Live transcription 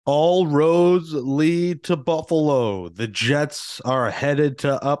All roads lead to Buffalo. The Jets are headed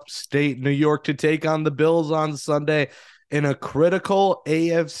to upstate New York to take on the Bills on Sunday in a critical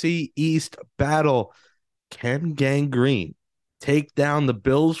AFC East battle. Can Gang Green take down the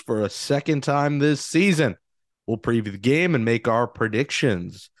Bills for a second time this season? We'll preview the game and make our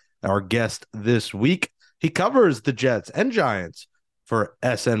predictions. Our guest this week, he covers the Jets and Giants for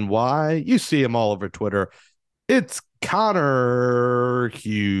SNY. You see him all over Twitter. It's Connor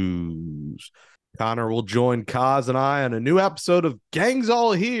Hughes. Connor will join Kaz and I on a new episode of Gangs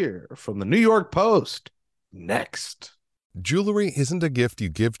All Here from the New York Post next. Jewelry isn't a gift you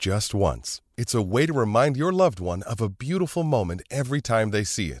give just once. It's a way to remind your loved one of a beautiful moment every time they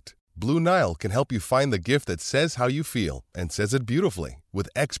see it. Blue Nile can help you find the gift that says how you feel and says it beautifully, with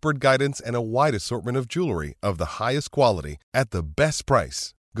expert guidance and a wide assortment of jewelry of the highest quality at the best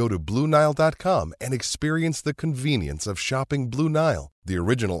price. Go to BlueNile.com and experience the convenience of shopping Blue Nile, the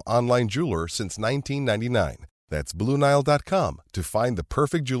original online jeweler since 1999. That's BlueNile.com to find the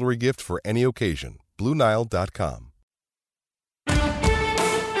perfect jewelry gift for any occasion. BlueNile.com.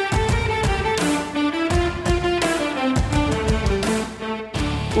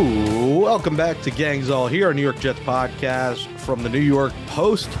 Ooh, welcome back to Gangs All Here, our New York Jets podcast from the New York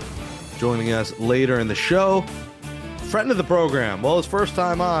Post. Joining us later in the show, friend of the program. Well, his first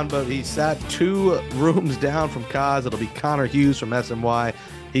time on, but he sat two rooms down from Kaz. It'll be Connor Hughes from SNY.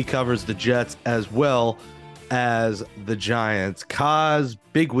 He covers the Jets as well as the Giants. Kaz,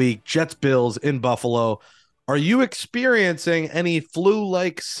 big week, Jets Bills in Buffalo. Are you experiencing any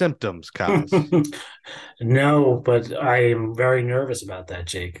flu-like symptoms, Kaz? No, but I am very nervous about that,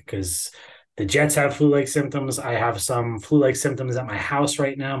 Jake, because the Jets have flu-like symptoms. I have some flu-like symptoms at my house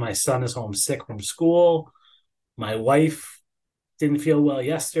right now. My son is home sick from school. My wife didn't feel well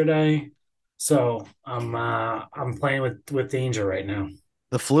yesterday, so I'm playing with danger right now.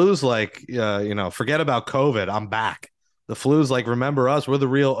 The flu's like, forget about COVID. I'm back. The flu's like, remember us? We're the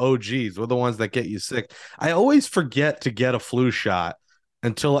real OGs. We're the ones that get you sick. I always forget to get a flu shot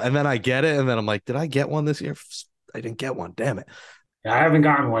and then I get it, and then I'm like, did I get one this year? I didn't get one. Damn it. I haven't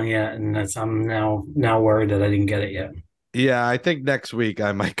gotten one yet, and I'm now worried that I didn't get it yet. Yeah, I think next week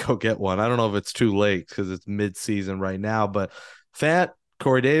I might go get one. I don't know if it's too late because it's mid-season right now, but Fant,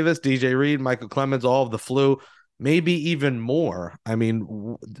 Corey Davis, DJ Reed, Michael Clemens, all of the flu, maybe even more. I mean,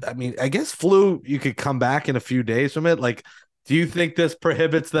 I guess flu, you could come back in a few days from it. Like, do you think this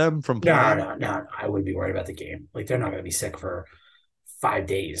prohibits them from playing? No. I wouldn't be worried about the game. Like, they're not going to be sick for 5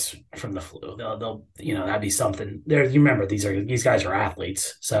 days from the flu. They'll that'd be something. You remember these guys are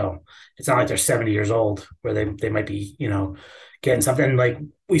athletes, so it's not like they're 70 years old where they might be getting something. Like,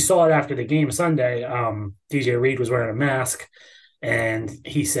 we saw it after the game Sunday. DJ Reed was wearing a mask, and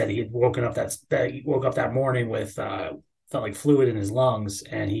he said he had woke up that morning with felt like fluid in his lungs,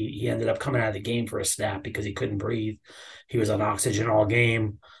 and he ended up coming out of the game for a snap because he couldn't breathe. He was on oxygen all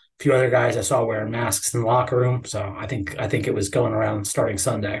game. A few other guys I saw wearing masks in the locker room, so I think it was going around starting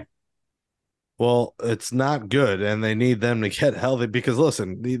Sunday. Well, it's not good, and they need them to get healthy because,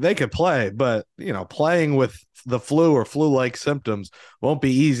 listen, they could play, but, playing with the flu or flu-like symptoms won't be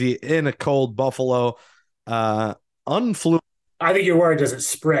easy in a cold Buffalo. Unflu. I think you're worried, does it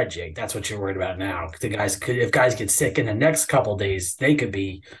spread, Jake? That's what you're worried about now. If guys get sick in the next couple of days, they could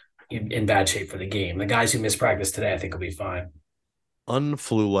be in bad shape for the game. The guys who missed practice today, I think, will be fine.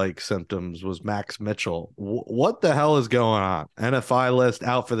 Unflu-like symptoms was Max Mitchell. What the hell is going on? NFI list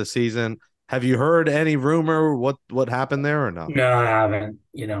out for the season. Have you heard any rumor what happened there or no? No, I haven't,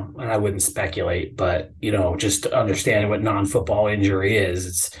 and I wouldn't speculate, but, just understanding what non-football injury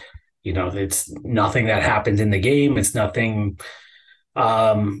is, it's nothing that happened in the game. It's nothing,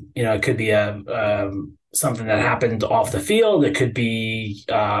 it could be something that happened off the field. It could be,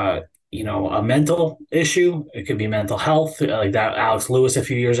 a mental issue. It could be mental health, like that Alex Lewis a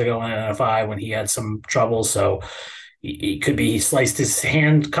few years ago in NFI when he had some trouble. So it could be he sliced his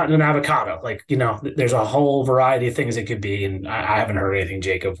hand cutting an avocado. Like, there's a whole variety of things it could be. And I haven't heard anything,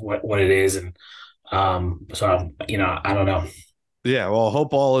 Jacob, what it is. And so, I don't know. Yeah, well,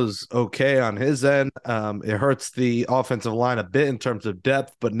 hope all is okay on his end. It hurts the offensive line a bit in terms of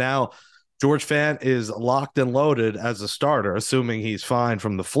depth, but now George Fant is locked and loaded as a starter, assuming he's fine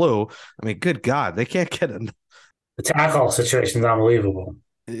from the flu. I mean, good God, they can't get him. The tackle situation is unbelievable.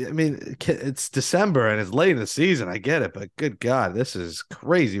 I mean, it's December and it's late in the season. I get it, but good God, this is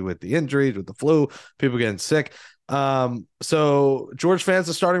crazy with the injuries, with the flu, people getting sick. So George Fant's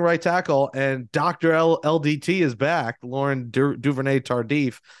the starting right tackle, and Dr. LDT is back, Lauren Duvernay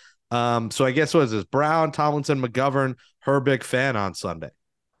Tardif. So I guess what is this? Brown, Tomlinson, McGovern, Herbig, Fant on Sunday.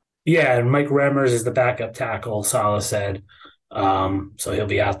 Yeah, and Mike Remmers is the backup tackle, Saleh said. So he'll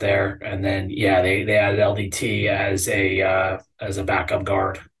be out there. And then yeah, they added LDT as a backup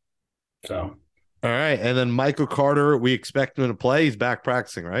guard. So All right. And then Michael Carter, we expect him to play. He's back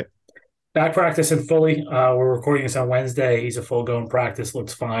practicing, right? back practicing fully. We're recording this on Wednesday. He's a full go in practice,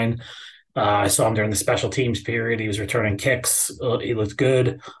 looks fine. I saw him during the special teams period. He was returning kicks. He looked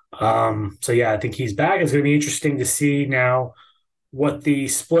good. So yeah, I think he's back. It's going to be interesting to see now what the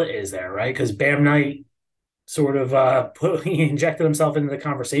split is there, right? Because Bam Knight sort of he injected himself into the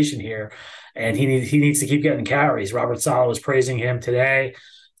conversation here, and he needs to keep getting carries. Robert Saleh was praising him today.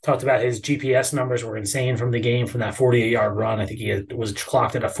 Talked about his GPS numbers were insane from the game from that 48-yard run. I think was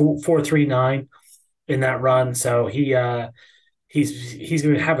clocked at a 4.39 in that run. So he's going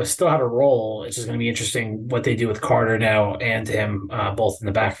to still have a role. It's just going to be interesting what they do with Carter now and him both in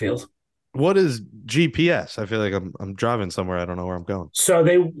the backfield. What is GPS? I feel like I'm driving somewhere. I don't know where I'm going. So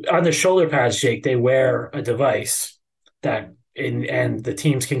they on the shoulder pads, Jake, they wear a device and the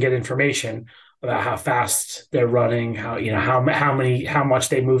teams can get information about how fast they're running, how much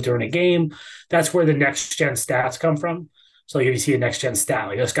they move during a game. That's where the next gen stats come from. So like if you see a next gen stat,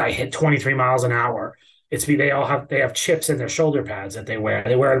 like this guy hit 23 miles an hour, they have chips in their shoulder pads that they wear.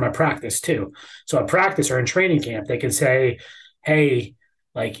 They wear them at practice too. So at practice or in training camp, they can say, hey,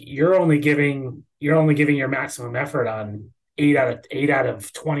 like you're only giving your maximum effort on eight out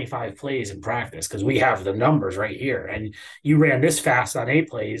of 25 plays in practice because we have the numbers right here. And you ran this fast on 8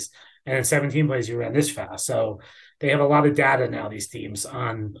 plays, and in 17 plays you ran this fast. So they have a lot of data now, these teams,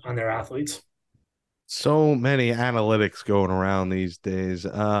 on their athletes. So many analytics going around these days.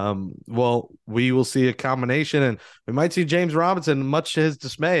 Well, we will see a combination, and we might see James Robinson, much to his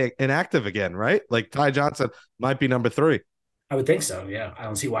dismay, inactive again, right? Like Ty Johnson might be number 3. I would think so. Yeah. I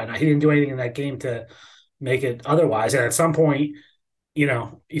don't see why not. He didn't do anything in that game to make it otherwise. And at some point, you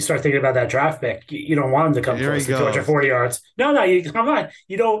start thinking about that draft pick. You don't want him to come close to 240 yards. No, come on.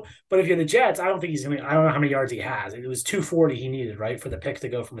 You don't. But if you're the Jets, I don't think he's going to. I don't know how many yards he has. It was 240 he needed, right, for the pick to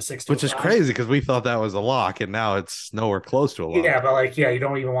go from a 6 to which is crazy because we thought that was a lock, and now it's nowhere close to a lock. Yeah, but you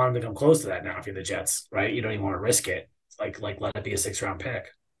don't even want him to come close to that now if you're the Jets, right? You don't even want to risk it. Like let it be a 6-round pick.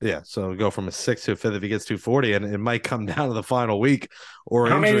 Yeah, so go from a 6 to a 5th if he gets 240, and it might come down to the final week. Or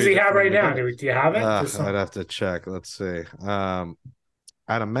how many does he have right now? Do you have it? I'd have to check. Let's see.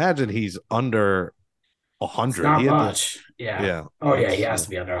 I'd imagine he's under 100. Not much. Yeah. Oh yeah, he has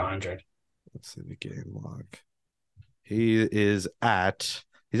to be under 100. Let's see the game log. He's at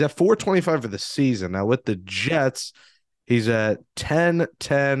 425 for the season. Now with the Jets, he's at 10,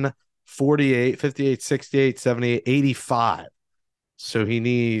 10, 48, 58, 68, 78, 85. So he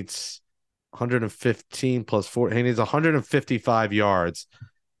needs 115 plus 4. He needs 155 yards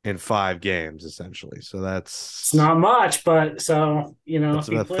in 5 games, essentially. So it's not much, but it's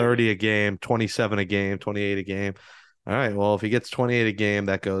about 30 a game, 27 a game, 28 a game. All right. Well, if he gets 28 a game,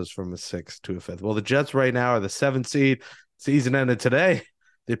 that goes from a 6th to a 5th. Well, the Jets right now are the 7th seed. Season ended today.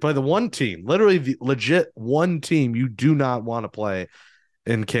 They play the one team, literally the legit one team you do not want to play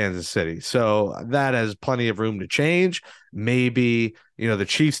in Kansas City. So that has plenty of room to change. Maybe, the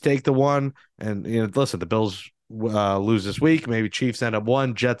Chiefs take the 1, and listen, the Bills lose this week. Maybe Chiefs end up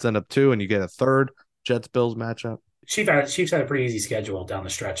 1, Jets end up 2, and you get a 3rd Jets-Bills matchup. Chiefs had a pretty easy schedule down the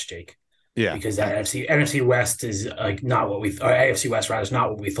stretch, Jake. Yeah, because that NFC West is not what we, or AFC West rather, is not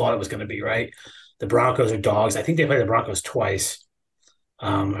what we thought it was going to be. Right, the Broncos are dogs. I think they play the Broncos twice.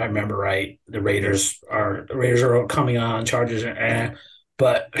 I remember right. The Raiders are coming on. Chargers are,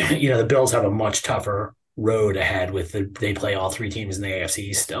 but the Bills have a much tougher road ahead they play all 3 teams in the AFC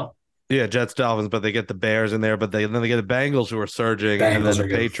East still. Yeah, Jets, Dolphins, but they get the Bears in there, but then they get the Bengals who are surging, and then the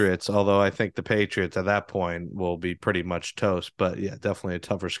Patriots, although I think the Patriots at that point will be pretty much toast. But yeah, definitely a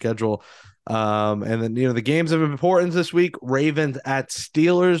tougher schedule. And then, the games of importance this week, Ravens at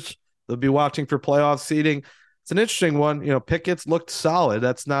Steelers. They'll be watching for playoff seeding. It's an interesting one. Pickett's looked solid.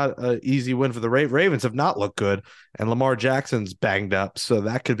 That's not an easy win for the Ravens have not looked good, and Lamar Jackson's banged up. So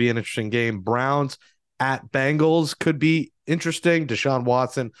that could be an interesting game. Browns at Bengals could be interesting. Deshaun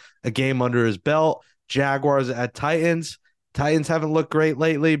Watson, a game under his belt. Jaguars at Titans. Titans haven't looked great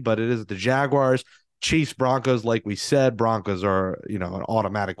lately, but it is the Jaguars. Chiefs, Broncos, like we said, Broncos are, an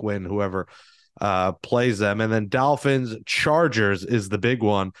automatic win, whoever plays them. And then Dolphins, Chargers is the big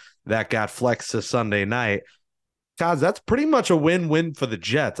one that got flexed to Sunday night. Guys, that's pretty much a win-win for the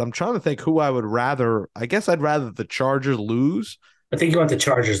Jets. I'm trying to think who I would rather. I guess I'd rather the Chargers lose. I think you want the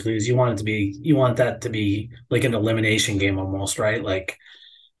Chargers lose. You want that to be like an elimination game almost, right?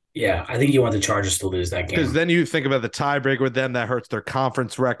 Yeah, I think you want the Chargers to lose that game. Because then you think about the tiebreaker with them, that hurts their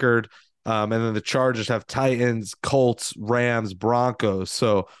conference record. And then the Chargers have Titans, Colts, Rams, Broncos.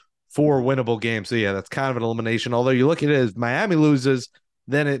 So 4 winnable games. So yeah, that's kind of an elimination. Although you look at it as Miami loses,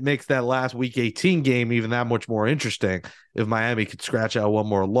 then it makes that last week 18 game even that much more interesting if Miami could scratch out one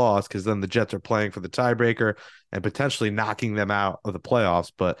more loss, because then the Jets are playing for the tiebreaker and potentially knocking them out of the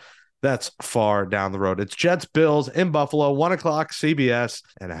playoffs. But that's far down the road. It's Jets Bills in Buffalo, 1:00 CBS.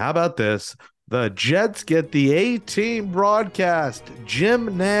 And how about this? The Jets get the A-Team broadcast.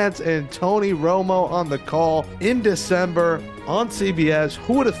 Jim Nantz and Tony Romo on the call in December on CBS.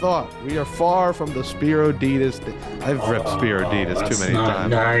 Who would have thought? We are far from the Spiro Adidas. I've ripped Spiro Adidas too many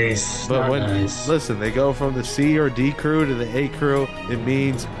times. Nice. But nice. Listen, they go from the C or D crew to the A crew. It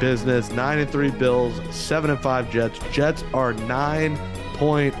means business. 9-3 Bills, 7-5 Jets. Jets are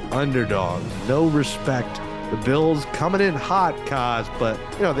 9-point underdogs. No respect. The Bills coming in hot, Kaz, but,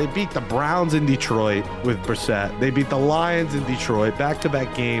 they beat the Browns in Detroit with Brissett. They beat the Lions in Detroit,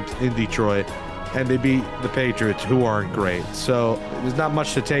 back-to-back games in Detroit, and they beat the Patriots, who aren't great. So there's not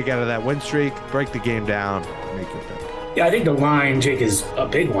much to take out of that win streak. Break the game down, make your pick. Yeah, I think the line, Jake, is a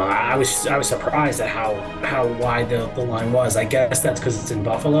big one. I was surprised at how wide the line was. I guess that's because it's in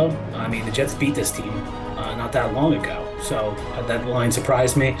Buffalo. I mean, the Jets beat this team not that long ago, so that line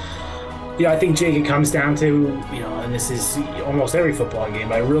surprised me. I think, Jake, it comes down to, and this is almost every football game,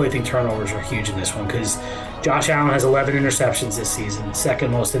 but I really think turnovers are huge in this one because Josh Allen has 11 interceptions this season, second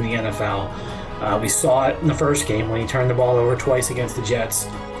most in the NFL. We saw it in the first game when he turned the ball over twice against the Jets,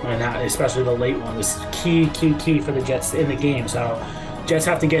 and especially the late one was key for the Jets in the game. So Jets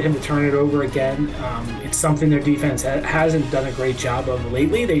have to get him to turn it over again. It's something their defense hasn't done a great job of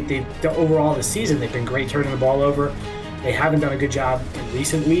lately. They overall this season, they've been great turning the ball over. They haven't done a good job in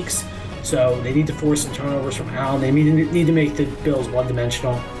recent weeks. So they need to force some turnovers from Allen. They need to make the Bills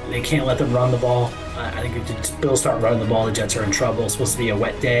one-dimensional. They can't let them run the ball. I think if the Bills start running the ball, the Jets are in trouble. It's supposed to be a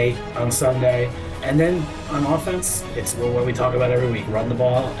wet day on Sunday. And then on offense, it's what we talk about every week. Run the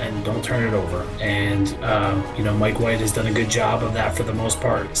ball and don't turn it over. And, Mike White has done a good job of that for the most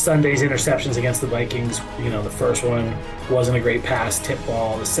part. Sunday's interceptions against the Vikings, the first one wasn't a great pass, tip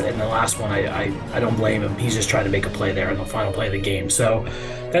ball. And the last one, I don't blame him. He's just trying to make a play there in the final play of the game. So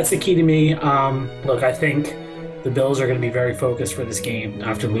that's the key to me. Look, I think the Bills are going to be very focused for this game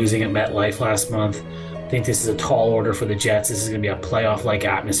after losing at MetLife last month. I think this is a tall order for the Jets. This is going to be a playoff-like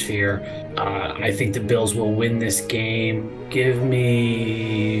atmosphere. I think the Bills will win this game. Give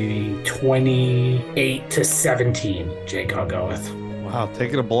me 28-17, Jake, I'll go with. Wow,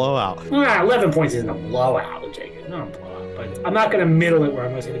 taking a blowout. 11 points isn't a blowout, Jake. Not a blowout. But I'm not going to middle it where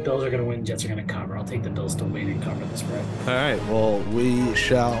I'm going to say the Bills are going to win, Jets are going to cover. I'll take the Bills to win and cover the spread. All right, well, we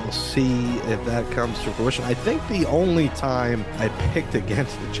shall see if that comes to fruition. I think the only time I picked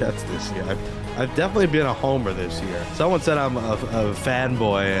against the Jets this year, I've definitely been a homer this year. Someone said I'm a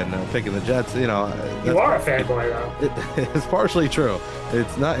fanboy and picking the Jets. You are a fanboy, though. It's partially true.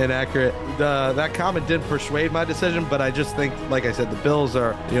 It's not inaccurate. That comment didn't persuade my decision, but I just think, like I said, the Bills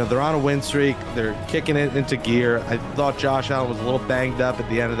are, they're on a win streak. They're kicking it into gear. I thought Josh Allen was a little banged up at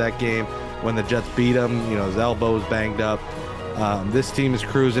the end of that game when the Jets beat him. His elbow was banged up. This team is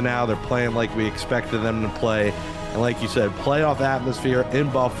cruising now. They're playing like we expected them to play. And like you said, playoff atmosphere in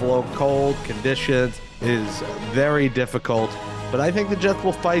Buffalo, cold conditions is very difficult. But I think the Jets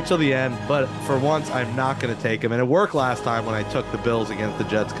will fight till the end. But for once, I'm not going to take them. And it worked last time when I took the Bills against the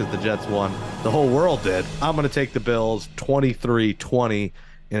Jets because the Jets won. The whole world did. I'm going to take the Bills 23-20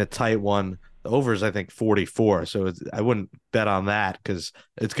 in a tight one. The over is, I think, 44. So I wouldn't bet on that because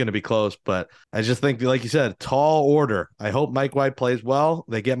it's going to be close. But I just think, like you said, tall order. I hope Mike White plays well.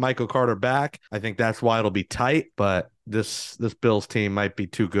 They get Michael Carter back. I think that's why it'll be tight. But this Bills team might be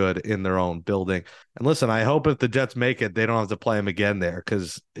too good in their own building. And listen, I hope if the Jets make it, they don't have to play them again there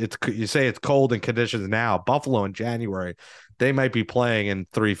because you say it's cold in conditions now. Buffalo in January, they might be playing in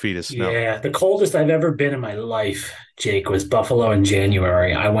 3 feet of snow. Yeah, the coldest I've ever been in my life, Jake, was Buffalo in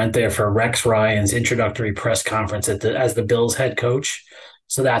January. I went there for Rex Ryan's introductory press conference as the Bills head coach.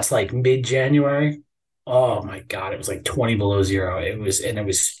 So that's like mid-January. Oh my God, it was like 20 below zero. It was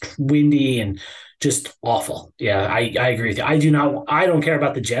windy and just awful. Yeah, I agree with you. I don't care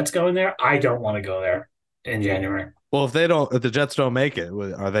about the Jets going there. I don't want to go there in January. Well, if the Jets don't make it,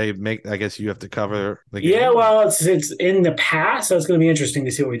 I guess you have to cover the game. Yeah, well, it's in the past, so it's going to be interesting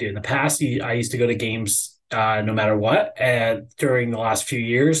to see what we do. In the past, I used to go to games no matter what. And during the last few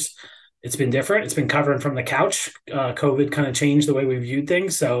years, it's been different. It's been covering from the couch. COVID kind of changed the way we viewed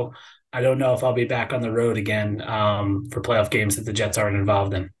things. So I don't know if I'll be back on the road again for playoff games that the Jets aren't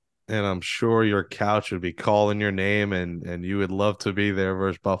involved in. And I'm sure your couch would be calling your name and you would love to be there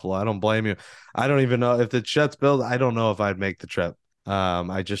versus Buffalo. I don't blame you. I don't even know if the Jets Bills, I don't know if I'd make the trip.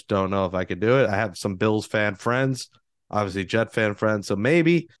 I just don't know if I could do it. I have some Bills fan friends. obviously Jet fan friend, so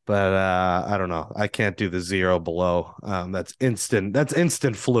maybe, but I don't know. I can't do the 0 below. That's instant. That's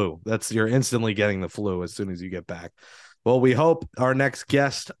instant flu. You're instantly getting the flu as soon as you get back. Well, we hope our next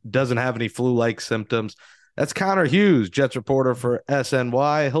guest doesn't have any flu-like symptoms. That's Connor Hughes, Jets reporter for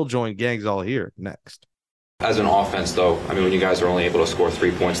SNY. He'll join Gangs All Here next. As an offense, though, I mean, when you guys are only able to score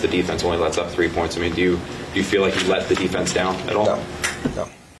 3 points, the defense only lets up 3 points. I mean, do you feel like you let the defense down at all? No.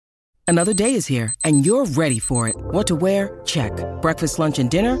 Another day is here, and you're ready for it. What to wear? Check. Breakfast, lunch, and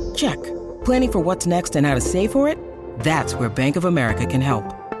dinner? Check. Planning for what's next and how to save for it? That's where Bank of America can help.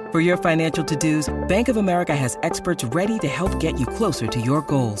 For your financial to-dos, Bank of America has experts ready to help get you closer to your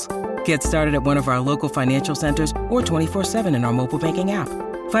goals. Get started at one of our local financial centers or 24/7 in our mobile banking app.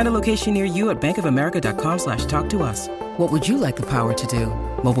 Find a location near you at bankofamerica.com/talktous. What would you like the power to do?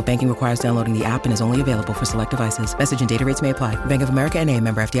 Mobile banking requires downloading the app and is only available for select devices. Message and data rates may apply. Bank of America N.A.,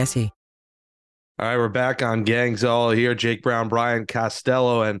 member FDIC. All right, we're back on Gangs All Here. Jake Brown, Brian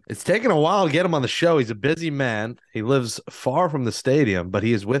Costello, and it's taken a while to get him on the show. He's a busy man. He lives far from the stadium, but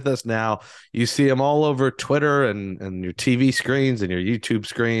he is with us now. You see him all over Twitter and your TV screens and your YouTube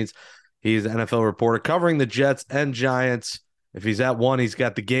screens. He's an NFL reporter covering the Jets and Giants. If he's at one, he's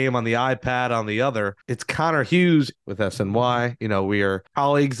got the game on the iPad on the other. It's Connor Hughes with SNY. You know, we are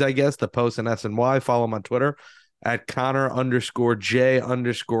colleagues, I guess, that post in SNY. Follow him on Twitter at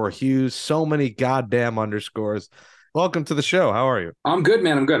Connor_J_Hughes. So many goddamn underscores. Welcome to the show. How are you? I'm good,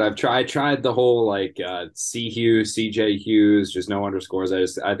 man. I'm good. I tried the whole C Hughes, CJ Hughes, just no underscores. I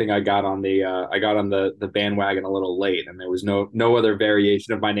think I got on the bandwagon a little late, and there was no other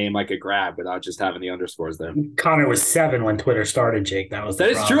variation of my name I could grab without just having the underscores there. Connor was 7 when Twitter started, Jake. That is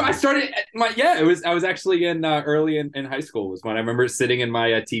true. I started I was actually in early in high school was when I remember sitting in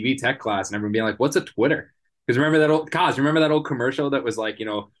my TV tech class and everyone being like, "What's a Twitter?" Because remember that old commercial that was like, you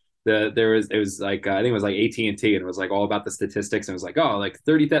know, I think it was like AT&T, and it was like all about the statistics, and it was like, oh, like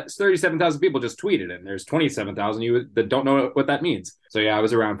 37,000 people just tweeted, and there's 27,000 that don't know what that means. So yeah, I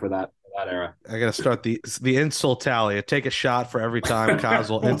was around for that era. I gotta start the insult tally. I take a shot for every time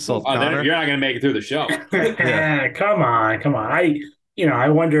Coswell insults Connor. You're not gonna make it through the show. Yeah. Come on. I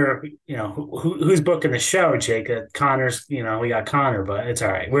wonder, who's booking the show, Jake. Connor's, we got Connor, but it's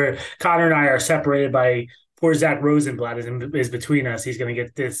all right. Connor and I are separated by. Poor Zach Rosenblatt is between us. He's going to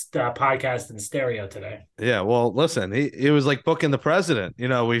get this podcast in stereo today. Yeah, well, listen, it was like booking the president.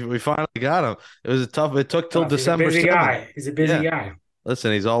 We finally got him. It took till December. He's a busy guy. He's a busy guy.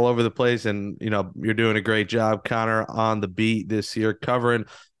 Listen, he's all over the place, and you're doing a great job, Connor, on the beat this year, covering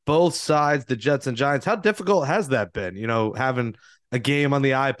both sides, the Jets and Giants. How difficult has that been? Having a game on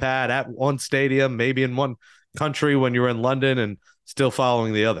the iPad at one stadium, maybe in one country when you were in London, and still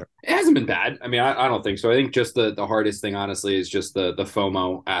following the other. It hasn't been bad. I mean, I don't think so. I think just the hardest thing, honestly, is just the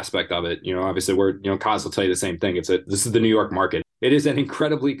FOMO aspect of it. Obviously Kaz will tell you the same thing. This is the New York market. It is an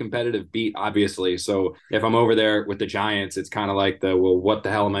incredibly competitive beat, obviously. So if I'm over there with the Giants, it's kind of like what the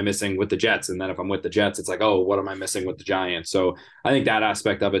hell am I missing with the Jets? And then if I'm with the Jets, it's like, oh, what am I missing with the Giants? So I think that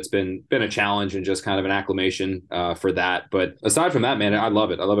aspect of it's been a challenge and just kind of an acclimation for that. But aside from that, man, I love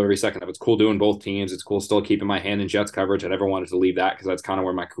it. I love every second of it. It's cool doing both teams. It's cool still keeping my hand in Jets coverage. I never wanted to leave that because that's kind of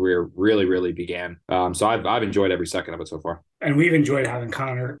where my career really, really began. So I've enjoyed every second of it so far. And we've enjoyed having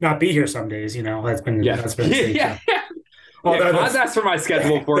Connor not be here some days. That's been yeah. That's for my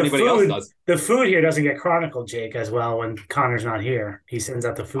schedule before anybody else does. The food here doesn't get chronicled, Jake, as well when Connor's not here. He sends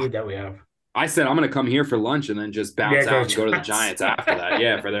out the food that we have. I said I'm going to come here for lunch and then just bounce out and go to the Giants after that.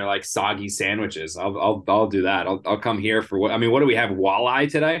 Yeah, for their soggy sandwiches. I'll do that. I'll come here for what do we have?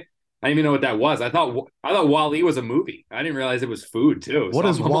 Walleye today? I didn't even know what that was. I thought Wall-E was a movie. I didn't realize it was food too. What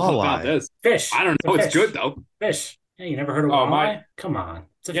is walleye? Fish. I don't know. It's good though. Fish. Yeah, you never heard of walleye? Come on.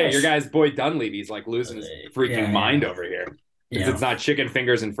 Fish. Your guy's Boyd Dunleavy's losing his freaking mind over here. It's not chicken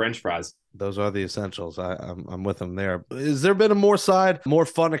fingers and French fries. Those are the essentials. I'm with them there. Is there been more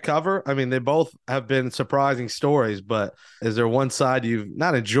fun to cover? I mean, they both have been surprising stories, but is there one side you've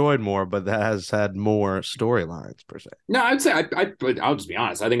not enjoyed more, but that has had more storylines per se? No, I'd say I'll just be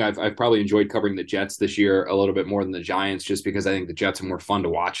honest. I think I've probably enjoyed covering the Jets this year a little bit more than the Giants, just because I think the Jets are more fun to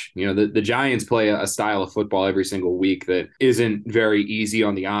watch. The Giants play a style of football every single week that isn't very easy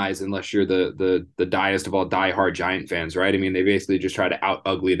on the eyes unless you're the diest of all diehard Giant fans, right? I mean, they basically just try to out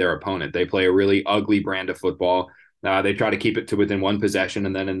ugly their opponent. They play a really ugly brand of football. They try to keep it to within one possession,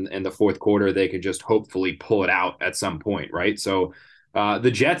 and then in the fourth quarter, they could just hopefully pull it out at some point, right? So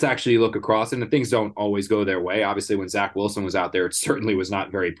the Jets actually look across, and things don't always go their way. Obviously, when Zach Wilson was out there, it certainly was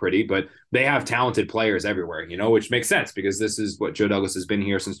not very pretty, but they have talented players everywhere, which makes sense because this is what Joe Douglas has been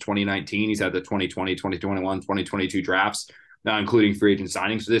here since 2019. He's had the 2020, 2021, 2022 drafts. including free agent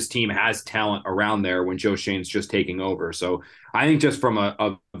signings. So this team has talent around there when Joe Shane's just taking over. So I think just from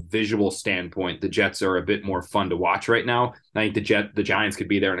a visual standpoint, the Jets are a bit more fun to watch right now. I think the Giants could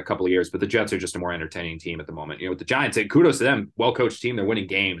be there in a couple of years, but the Jets are just a more entertaining team at the moment. With the Giants, kudos to them, well-coached team. They're winning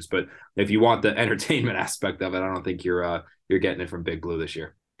games, but if you want the entertainment aspect of it, I don't think you're getting it from Big Blue this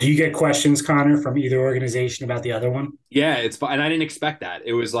year. Do you get questions, Connor, from either organization about the other one? Yeah, it's fun. And I didn't expect that.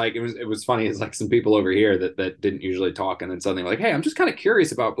 It was funny. It's like some people over here that didn't usually talk, and then suddenly like, hey, I'm just kind of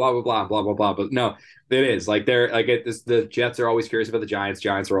curious about blah, blah, blah, blah, blah, blah. But no, it is like the Jets are always curious about the Giants.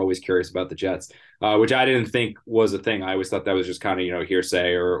 Giants are always curious about the Jets, which I didn't think was a thing. I always thought that was just kind of,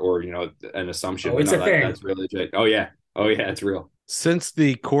 hearsay or an assumption. Oh, it's a thing. That's really legit. Oh yeah, it's real. Since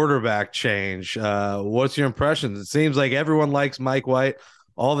the quarterback change, what's your impressions? It seems like everyone likes Mike White.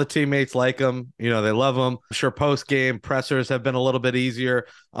 All the teammates like him. They love him. I'm sure post-game pressers have been a little bit easier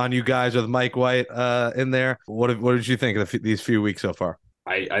on you guys with Mike White in there. What did you think of these few weeks so far?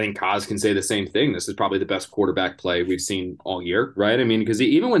 I think Kaz can say the same thing. This is probably the best quarterback play we've seen all year, right? I mean, because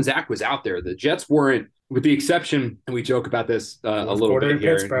even when Zach was out there, the Jets weren't, with the exception, and we joke about this a little bit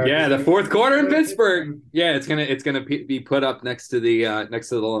here. Pittsburgh. Yeah, the fourth quarter in Pittsburgh. Yeah, it's gonna be put up next to the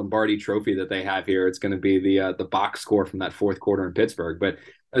Lombardi Trophy that they have here. It's gonna be the box score from that fourth quarter in Pittsburgh. But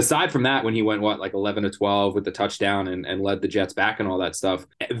aside from that, when he went 11-12 with the touchdown and led the Jets back and all that stuff,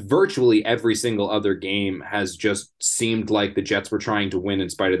 virtually every single other game has just seemed like the Jets were trying to win in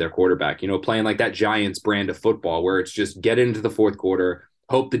spite of their quarterback. Playing like that Giants brand of football where it's just get into the fourth quarter,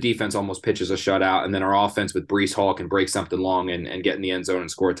 hope the defense almost pitches a shutout, and then our offense with Breece Hall can break something long and get in the end zone and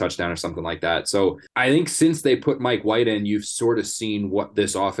score a touchdown or something like that. So I think since they put Mike White in, you've sort of seen what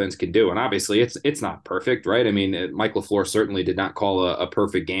this offense can do. And obviously it's not perfect, right? I mean, Mike LaFleur certainly did not call a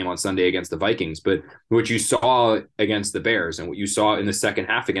perfect game on Sunday against the Vikings, but what you saw against the Bears and what you saw in the second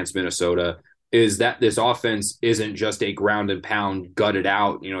half against Minnesota is that this offense isn't just a ground and pound, gut it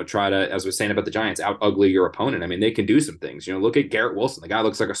out, try to, as I was saying about the Giants, out ugly your opponent. I mean, they can do some things. Look at Garrett Wilson. The guy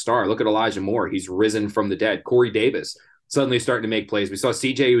looks like a star. Look at Elijah Moore. He's risen from the dead. Corey Davis suddenly starting to make plays. We saw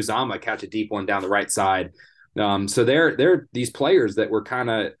CJ Uzomah catch a deep one down the right side. So they're these players that were kind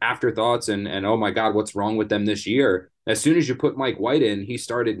of afterthoughts and oh my God, what's wrong with them this year? As soon as you put Mike White in, he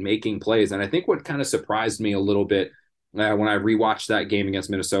started making plays. And I think what kind of surprised me a little bit when I rewatched that game against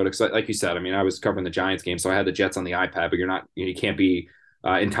Minnesota, because like you said, I mean, I was covering the Giants game, so I had the Jets on the iPad, but you can't be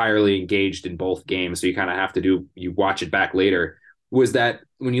entirely engaged in both games. So you kind of have to you watch it back later, was that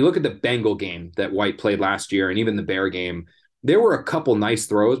when you look at the Bengal game that White played last year and even the Bear game, there were a couple nice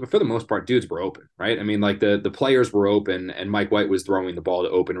throws, but for the most part, dudes were open, right? I mean, like the players were open and Mike White was throwing the ball to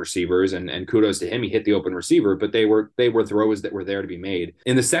open receivers and kudos to him. He hit the open receiver, but they were throws that were there to be made.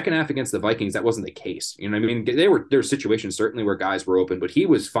 In the second half against the Vikings, that wasn't the case. I mean, there were situations certainly where guys were open, but he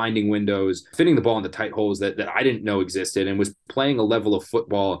was finding windows, fitting the ball into tight holes that I didn't know existed and was playing a level of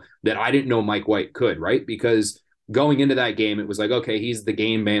football that I didn't know Mike White could, right? Because going into that game, it was like, okay, he's the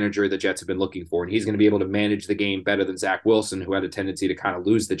game manager the Jets have been looking for, and he's going to be able to manage the game better than Zach Wilson, who had a tendency to kind of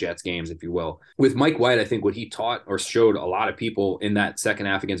lose the Jets games, if you will. With Mike White, I think what he taught or showed a lot of people in that second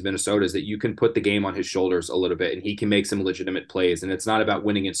half against Minnesota is that you can put the game on his shoulders a little bit, and he can make some legitimate plays. And it's not about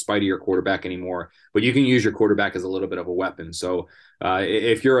winning in spite of your quarterback anymore, but you can use your quarterback as a little bit of a weapon. So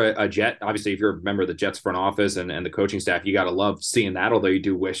if you're a Jet, obviously, if you're a member of the Jets front office and the coaching staff, you got to love seeing that, although you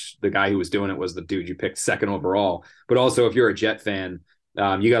do wish the guy who was doing it was the dude you picked second overall. But also, if you're a Jet fan,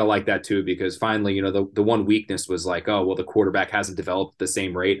 you got to like that too, because finally, the one weakness was like, oh, well, the quarterback hasn't developed at the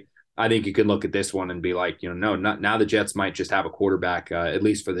same rate. I think you can look at this one and be like, no, now the Jets might just have a quarterback, at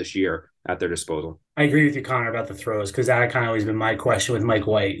least for this year, at their disposal. I agree with you, Connor, about the throws, because that kind of always been my question with Mike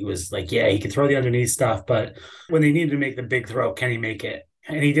White. It was like, yeah, he can throw the underneath stuff, but when they needed to make the big throw, can he make it?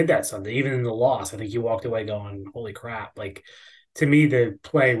 And he did that Sunday, even in the loss. I think he walked away going, holy crap. Like, to me, the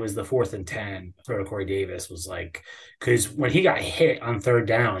play was the 4th and 10 throw to Corey Davis was like, because when he got hit on third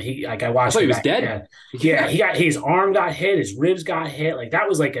down, I watched he was dead. Yeah, his arm got hit, his ribs got hit. Like, that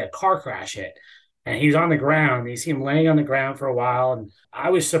was like a car crash hit. And he was on the ground. You see him laying on the ground for a while. And I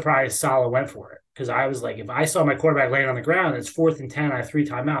was surprised Saleh went for it, because I was like, if I saw my quarterback laying on the ground, it's 4th and 10, I have 3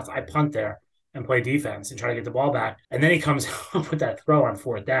 timeouts, I punt there and play defense and try to get the ball back. And then he comes up with that throw on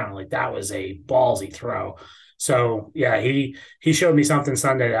 4th down. Like, that was a ballsy throw. So, yeah, he showed me something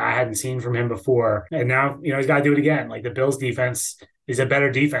Sunday that I hadn't seen from him before. And now, he's got to do it again. Like, the Bills defense is a better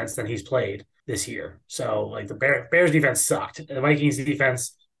defense than he's played this year. So, like, the Bears defense sucked. The Vikings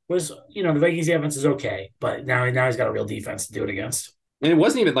defense was, the Vikings defense is okay. But now he's got a real defense to do it against. And it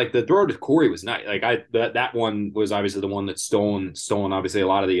wasn't even like the throw to Corey was nice. Like that one was obviously the one that stolen obviously a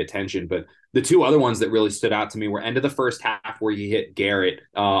lot of the attention. But the two other ones that really stood out to me were end of the first half where he hit Garrett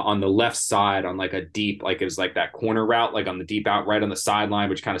on the left side on like a deep, like it was like that corner route, like on the deep out right on the sideline,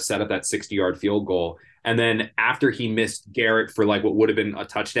 which kind of set up that 60-yard field goal. And then after he missed Garrett for like what would have been a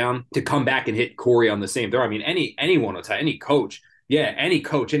touchdown, to come back and hit Corey on the same throw. I mean, anyone will tell any coach, any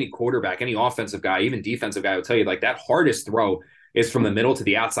coach, any quarterback, any offensive guy, even defensive guy will tell you like that hardest throw is from the middle to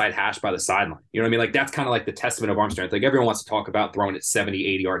the outside hash by the sideline. You know what I mean? Like that's kind of like the testament of arm strength. Like everyone wants to talk about throwing it 70,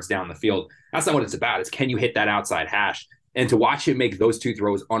 80 yards down the field. That's not what it's about. It's can you hit that outside hash? And to watch him make those two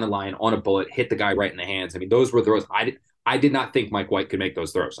throws on a line, on a bullet, hit the guy right in the hands. I mean, those were throws. I did not think Mike White could make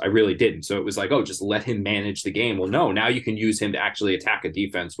those throws. I really didn't. So it was like, oh, just let him manage the game. Well, no, now you can use him to actually attack a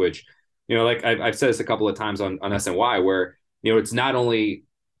defense, which, you know, like I've said this a couple of times on SNY where, you know, it's not only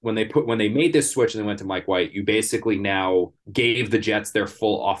when they made this switch and they went to Mike White, you basically now gave the Jets their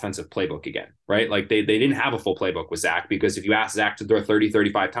full offensive playbook again, right? Like they didn't have a full playbook with Zach, because if you asked Zach to throw 30,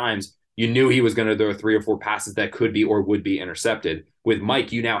 35 times, you knew he was going to throw 3 or 4 passes that could be or would be intercepted. With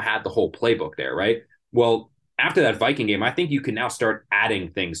Mike, you now had the whole playbook there, right? Well, after that Viking game, I think you can now start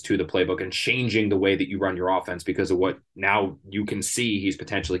adding things to the playbook and changing the way that you run your offense because of what now you can see he's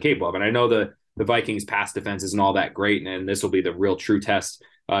potentially capable of. And I know the Vikings pass defense isn't all that great, and this will be the real true test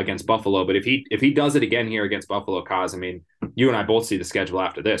against Buffalo. But if he does it again here against Buffalo, Kaz, I mean, you and I both see the schedule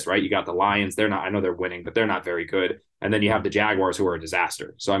after this, right? You got the Lions. I know they're winning, but they're not very good. And then you have the Jaguars, who are a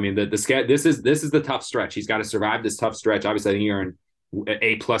disaster. So, I mean, this is the tough stretch. He's got to survive this tough stretch. Obviously, I think you're in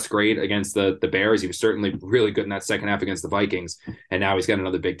A+ grade against the Bears. He was certainly really good in that second half against the Vikings, and now he's got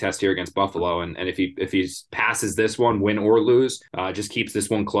another big test here against Buffalo. And if he passes this one, win or lose, just keeps this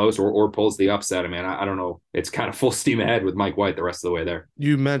one close or pulls the upset, I mean, I don't know. It's kind of full steam ahead with Mike White the rest of the way there.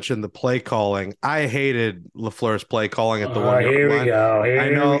 You mentioned the play calling. I hated LaFleur's play calling at the 1 yard line. Here we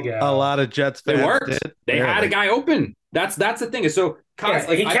go. A lot of Jets fans They worked. did. They had a guy open. That's the thing. So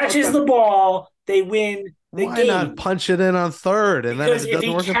he catches the ball, they win. Why not punch it in on third? And because then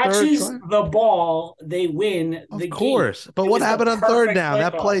if he catches the ball, they win the game. Of course. But what happened on third down?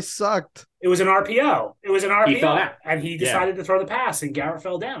 That play sucked. It was an RPO. And he decided to throw the pass, and Garrett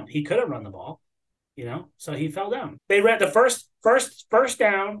fell down. He could have run the ball, you know, so he fell down. They read the first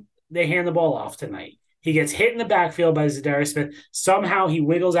down. They hand the ball off tonight. He gets hit in the backfield by Zadarius Smith. Somehow he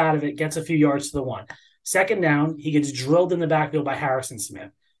wiggles out of it, gets a few yards to the 1. Second down, he gets drilled in the backfield by Harrison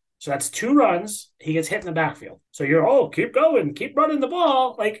Smith. So that's 2 runs. He gets hit in the backfield. So you're, keep going, keep running the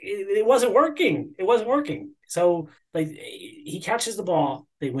ball. Like it wasn't working. It wasn't working. So like he catches the ball,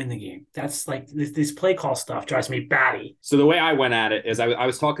 they win the game. That's like this play call stuff drives me batty. So the way I went at it is I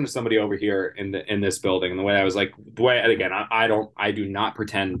was talking to somebody over here in this building, and the way I was like, I do not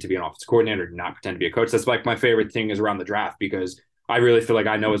pretend to be an offensive coordinator, do not pretend to be a coach. That's like my favorite thing is around the draft, because I really feel like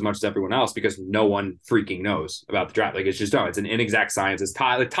I know as much as everyone else, because no one freaking knows about the draft. Like it's just, it's an inexact science. As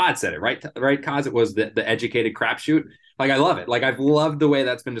Todd said it, right, Kaz? It was the educated crapshoot. Like I love it. Like I've loved the way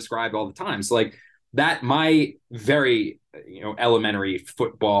that's been described all the time. So like that, my very, elementary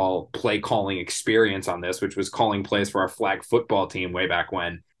football play calling experience on this, which was calling plays for our flag football team way back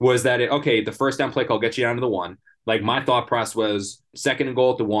when, was that the first down play call gets you down to the 1. Like my thought process was 2nd and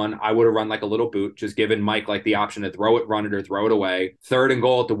goal at the 1. I would have run like a little boot, just giving Mike like the option to throw it, run it, or throw it away. 3rd and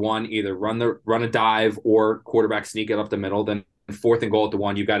goal at the 1, either run a dive or quarterback sneak it up the middle. Then 4th and goal at the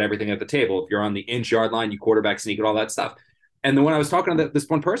 1, you've got everything at the table. If you're on the inch-yard line, you quarterback sneak it, all that stuff. And then when I was talking to this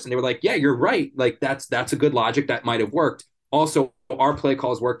one person, they were like, yeah, you're right. Like that's a good logic. That might have worked. Also, our play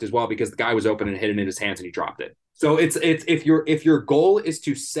calls worked as well because the guy was open and hit it in his hands and he dropped it. So it's if your goal is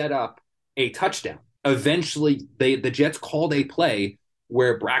to set up a touchdown, eventually the Jets called a play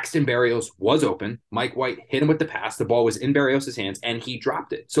where Braxton Berrios was open. Mike White hit him with the pass. The ball was in Berrios' hands and he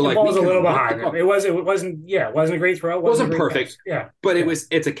dropped it. So the ball was a little behind him. It wasn't a great throw. It wasn't perfect. But it was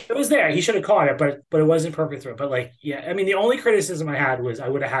there. He should have caught it, but it wasn't a perfect throw. But I mean, the only criticism I had was I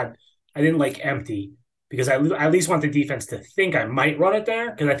didn't like empty, because I at least want the defense to think I might run it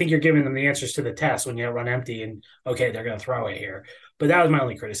there, because I think you're giving them the answers to the test when you run empty and they're going to throw it here. But that was my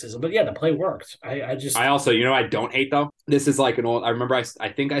only criticism. But yeah, the play worked. I also, I don't hate though. This is like an old. I remember. I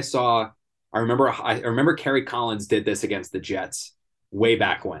remember Kerry Collins did this against the Jets way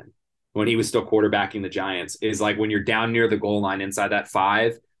back when he was still quarterbacking the Giants. Is like when you're down near the goal line inside that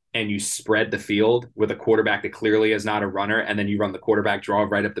 5, and you spread the field with a quarterback that clearly is not a runner, and then you run the quarterback draw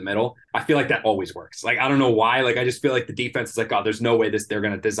right up the middle. I feel like that always works. Like, I don't know why. Like, I just feel like the defense is like, there's no way they're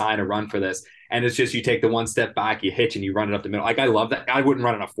going to design a run for this. And it's just, you take the 1 step back, you hitch, and you run it up the middle. Like, I love that. I wouldn't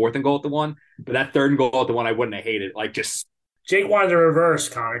run on a 4th and goal at the 1, but that 3rd and goal at the 1, I wouldn't have hated. Like, just Jake wanted the reverse,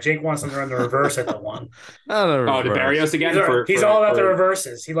 Connor. Jake wants them to run the reverse at the one. Oh, to Berrios again? He's all about the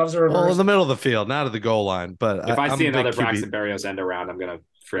reverses. He loves the reverse. Well, in the middle of the field, not at the goal line. But if I see I'm another Braxton Berrios end around, I'm going to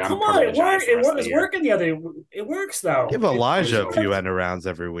Come on, it was working the other. It works though. Give Elijah a few end arounds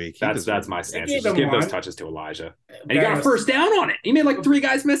every week. That's my stance. Just give those touches to Elijah, and he got a first down on it. He made like 3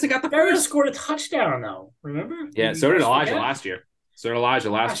 guys miss and got the first. Scored a touchdown though. Remember? Yeah, so did Elijah last year.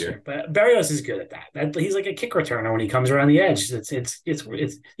 Last year. But Berrios is good at that. He's like a kick returner when he comes around the edge. It's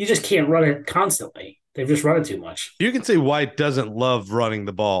you just can't run it constantly. They've just run it too much. You can see White doesn't love running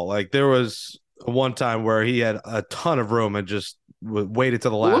the ball. Like there was one time where he had a ton of room and just waited to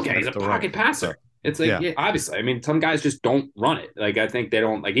the last. He's a pocket passer. So, it's like, yeah, obviously. I mean, some guys just don't run it. Like, I think they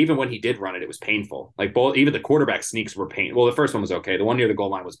don't, like, even when he did run it, it was painful. Like, even the quarterback sneaks were painful. Well, the first one was okay. The one near the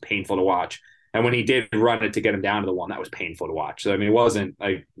goal line was painful to watch. And when he did run it to get him down to the one, that was painful to watch. So, I mean, it wasn't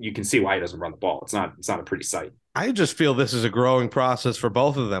like, you can see why he doesn't run the ball. It's not a pretty sight. I just feel this is a growing process for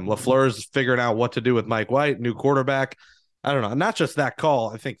both of them. LaFleur's figuring out what to do with Mike White, new quarterback. I don't know. Not just that call.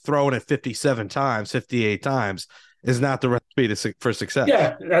 I think throwing it 57 times, 58 times is not the recipe for success.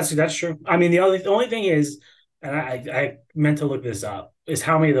 Yeah, that's true. I mean, the only thing is, and I meant to look this up, is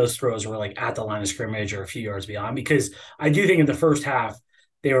how many of those throws were like at the line of scrimmage or a few yards beyond. Because I do think in the first half,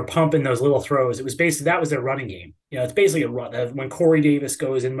 they were pumping those little throws. It was basically, that was their running game. You know, it's basically a run. When Corey Davis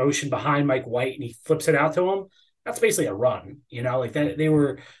goes in motion behind Mike White and he flips it out to him, that's basically a run. You know, like that,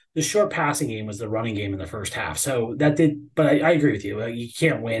 the short passing game was the running game in the first half. So that did, but I agree with you. You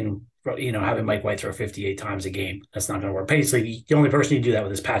can't win, you know, having Mike White throw 58 times a game. That's not going to work. Basically, the only person you do that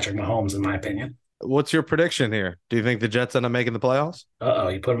with is Patrick Mahomes, in my opinion. What's your prediction here? Do you think the Jets end up making the playoffs?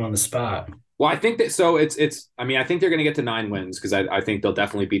 You put him on the spot. Well, I think that, so I mean, I think they're going to get to 9 wins because I think they'll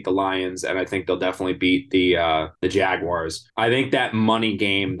definitely beat the Lions and I think they'll definitely beat the Jaguars. I think that money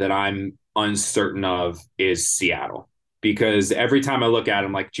game that I'm uncertain of is Seattle. Because every time I look at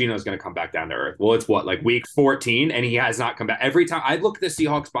him, like, Geno's going to come back down to earth. Well, it's what, like week 14, and he has not come back. Every time I look at the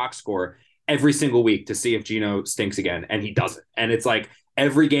Seahawks box score every single week to see if Geno stinks again, and he doesn't. And it's like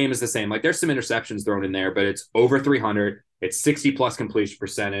every game is the same. Like, there's some interceptions thrown in there, but it's over 300. It's 60+ completion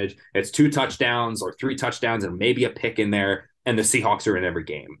percentage. It's 2 touchdowns or 3 touchdowns and maybe a pick in there, and the Seahawks are in every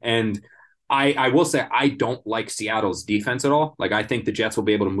game. And I will say I don't like Seattle's defense at all. Like, I think the Jets will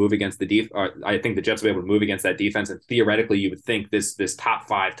be able to move against I think the Jets will be able to move against that defense. And theoretically, you would think this top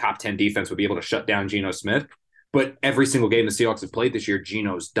 5, top 10 defense would be able to shut down Geno Smith. But every single game the Seahawks have played this year,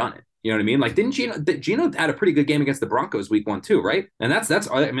 Geno's done it. You know what I mean? Like, didn't Geno had a pretty good game against the Broncos week 1 too, right? And that's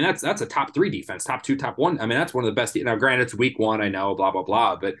a top 3 defense, top 2, top 1. I mean, that's one of the best. Now, granted, it's week 1, I know, blah blah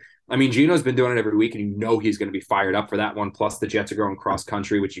blah, but I mean, Geno's been doing it every week, and you know he's going to be fired up for that one. Plus, the Jets are going cross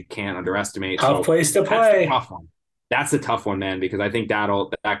country, which you can't underestimate. Tough place to play. That's the tough one. That's a tough one, man, because I think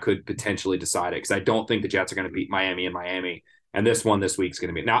that could potentially decide it. Because I don't think the Jets are going to beat Miami in Miami, and this week's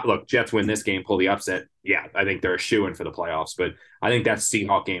going to be. Now, look, Jets win this game, pull the upset. Yeah, I think they're a shoo-in for the playoffs, but I think that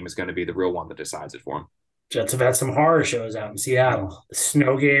Seahawks game is going to be the real one that decides it for them. Jets have had some horror shows out in Seattle. The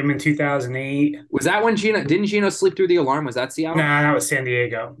snow game in 2008. Was that when didn't Geno sleep through the alarm? Was that Seattle? Nah, that was San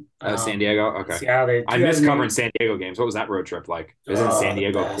Diego. That was San Diego? Okay. Seattle, I miss covering San Diego games. What was that road trip like? Isn't San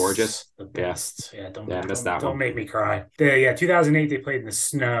Diego gorgeous? The best. Yeah, don't don't make me cry. 2008, they played in the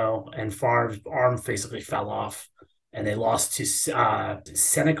snow, and Favre's arm basically fell off. And they lost to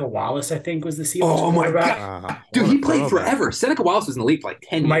Seneca Wallace, I think, was the Seahawks. Oh, my God. Dude, he played forever. Seneca Wallace was in the league for like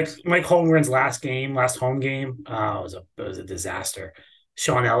 10 years. Mike Holmgren's last home game, it was a disaster.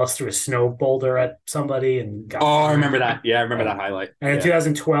 Sean Ellis threw a snow boulder at somebody and got. Oh, I remember that. Yeah, I remember that highlight. And in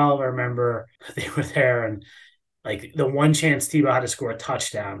 2012, I remember they were there, and like the one chance Tebow had to score a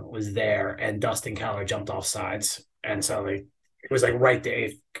touchdown was there, and Dustin Keller jumped off sides. And so it was like right there.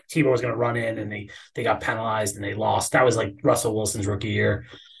 If Tebow was going to run in, and they got penalized and they lost. That was like Russell Wilson's rookie year.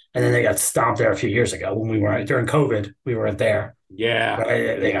 And then they got stomped there a few years ago when we were during COVID. We weren't there. Yeah.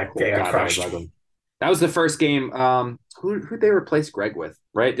 They got crushed. That was the first game. Who they replaced Greg with,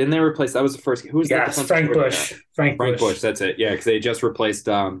 right? Didn't they replace? That was the first. Who was that? Frank Bush. Frank Bush. That's it. Yeah, because they just replaced.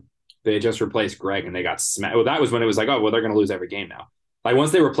 They just replaced Greg, and they got smacked. Well, that was when it was like, oh, well, they're going to lose every game now. Like,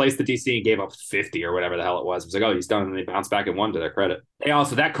 once they replaced the DC and gave up 50 or whatever the hell it was like, oh, he's done, and they bounced back and won, to their credit. They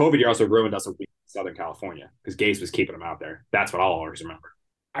also, that COVID year also ruined us a week in Southern California because Gase was keeping them out there. That's what I'll always remember.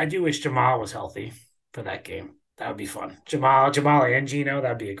 I do wish Jamal was healthy for that game. That would be fun. Jamal and Geno,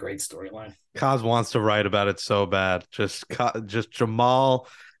 that'd be a great storyline. Kaz wants to write about it so bad. Just Jamal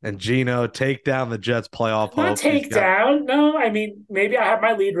and Geno take down the Jets playoff Not take down. No, I mean, maybe I have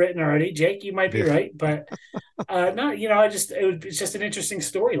my lead written already. Jake, you might be right, but no, it's just an interesting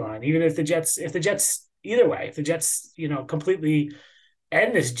storyline. Even if the Jets, either way, if the Jets, completely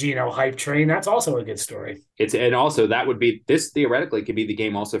And this Geno hype train, that's also a good story. And also that would be, this theoretically could be the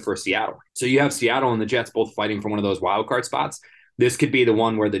game also for Seattle. So you have Seattle and the Jets both fighting for one of those wild card spots. This could be the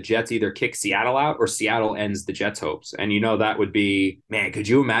one where the Jets either kick Seattle out or Seattle ends the Jets' hopes. And that would be, man, could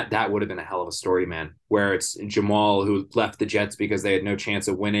you imagine? That would have been a hell of a story, man, where it's Jamal who left the Jets because they had no chance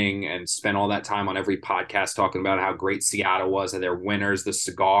of winning and spent all that time on every podcast talking about how great Seattle was and their winners, the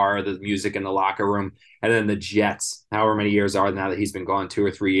cigar, the music in the locker room. And then the Jets, however many years are now that he's been gone, 2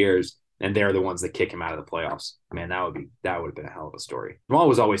 or 3 years, and they're the ones that kick him out of the playoffs. Man, that would have been a hell of a story. Jamal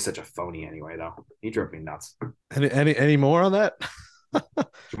was always such a phony anyway, though. He drove me nuts. Any more on that?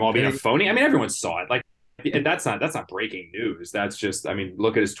 Jamal being a phony? I mean, everyone saw it. Like, that's not breaking news. That's just, I mean,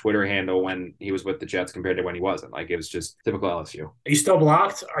 look at his Twitter handle when he was with the Jets compared to when he wasn't. Like, it was just typical LSU. Are you still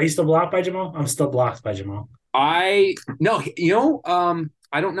blocked? Are you still blocked by Jamal? I'm still blocked by Jamal. I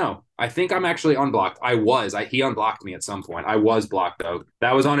don't know. I think I'm actually unblocked. He unblocked me at some point. I was blocked though.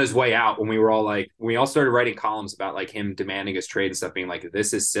 That was on his way out when we all started writing columns about like him demanding his trade and stuff, being like,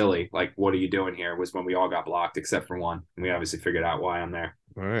 this is silly. Like, what are you doing here? Was when we all got blocked except for one. And we obviously figured out why I'm there.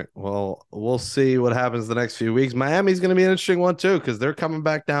 All right. Well, we'll see what happens the next few weeks. Miami's going to be an interesting one too, because they're coming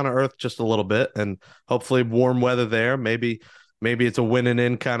back down to earth just a little bit, and hopefully warm weather there. Maybe it's a win and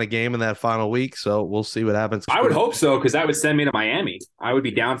in kind of game in that final week. So we'll see what happens. I would hope so, because that would send me to Miami. I would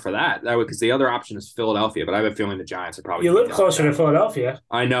be down for that. Because the other option is Philadelphia, but I have a feeling the Giants are probably. You live closer to Philadelphia.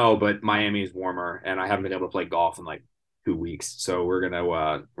 I know, but Miami is warmer, and I haven't been able to play golf in like 2 weeks. So we're gonna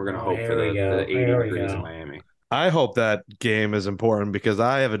hope for the 80 degrees in Miami. I hope that game is important because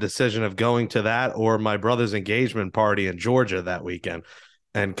I have a decision of going to that or my brother's engagement party in Georgia that weekend.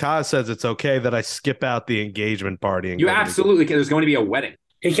 And Kaz says it's okay that I skip out the engagement party. You absolutely can. There's going to be a wedding.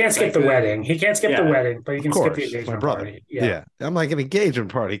 He can't skip the wedding. He can't skip the wedding, but he can skip the engagement party. Yeah. I'm like, an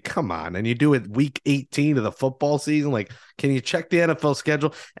engagement party. Come on. And you do it week 18 of the football season. Like, can you check the NFL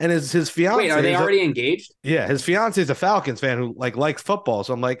schedule? And his fiance. Wait, are they already engaged? Yeah. His fiance is a Falcons fan who likes football.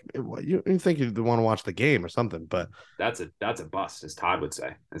 So I'm like, you think you want to watch the game or something? But that's a bust, as Todd would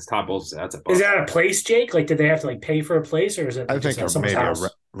say. As Todd Bowles would say, that's a bust. Is that a place, Jake? Like, did they have to pay for a place, or is it? I think maybe house? A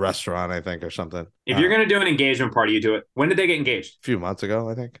restaurant, I think, or something. If you're going to do an engagement party, you do it. When did they get engaged? A few months ago,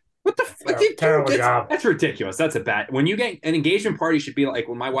 I think. What the fuck? Terrible job. That's ridiculous. That's a bad. When you get an engagement party, should be like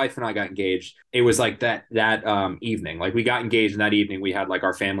when my wife and I got engaged. It was like that evening. Like, we got engaged, and that evening we had like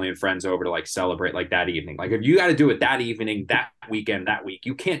our family and friends over to like celebrate like that evening. Like, if you got to do it that evening, that weekend, that week,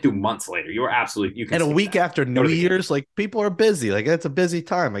 you can't do months later. You can. And a week after New Year's, like, people are busy. Like, it's a busy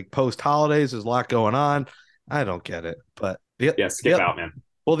time. Like, post holidays, there's a lot going on. I don't get it, but skip out, man.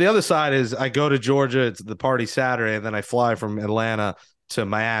 Well, the other side is I go to Georgia. It's the party Saturday, and then I fly from Atlanta to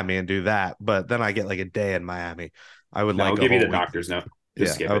Miami and do that. But then I get like a day in Miami. I'll give you the doctor's note.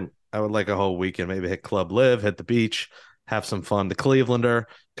 I would like a whole weekend. Maybe hit Club Live, hit the beach, have some fun. The Clevelander.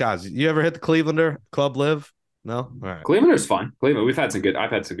 Guys, you ever hit the Clevelander? Club Live? No? All right. Clevelander's fun. Cleveland. I've had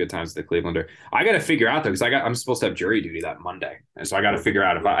some good times at the Clevelander. I got to figure out though, because I'm supposed to have jury duty that Monday. And so I got to figure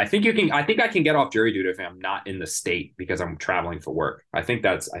out I think I can get off jury duty if I'm not in the state because I'm traveling for work. I hope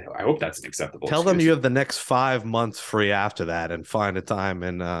that's an acceptable Tell excuse. them you have the next 5 months free after that, and find a time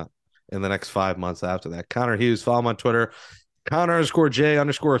in the next 5 months after that. Connor Hughes, follow him on Twitter,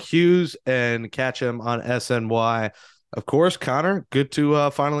 Connor_J_Hughes, and catch him on SNY. Of course, Connor, good to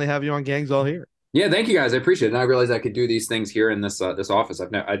finally have you on Gangs All Here. Yeah, thank you guys. I appreciate it. And I realized I could do these things here in this office.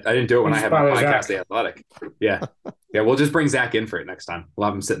 I didn't do it when I had my podcast, The Athletic. Yeah. Yeah, we'll just bring Zach in for it next time. We'll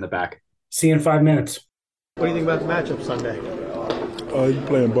have him sit in the back. See you in 5 minutes. What do you think about the matchup Sunday? You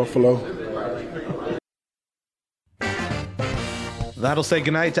playing Buffalo. That'll say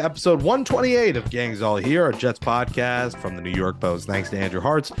goodnight to episode 128 of Gangs All Here, a Jets podcast from the New York Post. Thanks to Andrew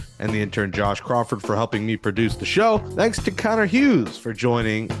Hartz and the intern Josh Crawford for helping me produce the show. Thanks to Connor Hughes for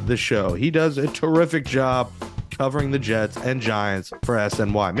joining the show. He does a terrific job covering the Jets and Giants for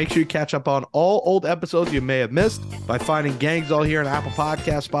SNY. Make sure you catch up on all old episodes you may have missed by finding Gangs All Here on Apple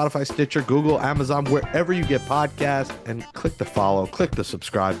Podcasts, Spotify, Stitcher, Google, Amazon, wherever you get podcasts, and click the follow, click the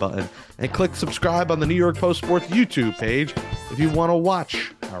subscribe button, and click subscribe on the New York Post Sports YouTube page if you want to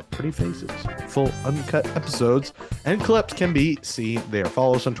watch our pretty faces. Full uncut episodes and clips can be seen there.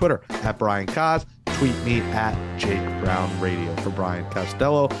 Follow us on Twitter at Brian Cos. Tweet me at Jake Brown Radio. For Brian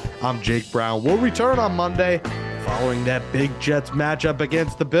Costello, I'm Jake Brown. We'll return on Monday following that big Jets matchup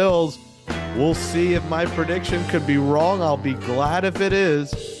against the Bills. We'll see if my prediction could be wrong. I'll be glad if it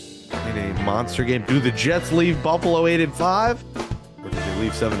is. In a monster game, do the Jets leave Buffalo 8-5? Or do they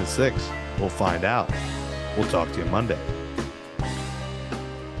leave 7-6? We'll find out. We'll talk to you Monday.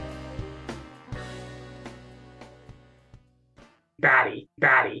 Batty.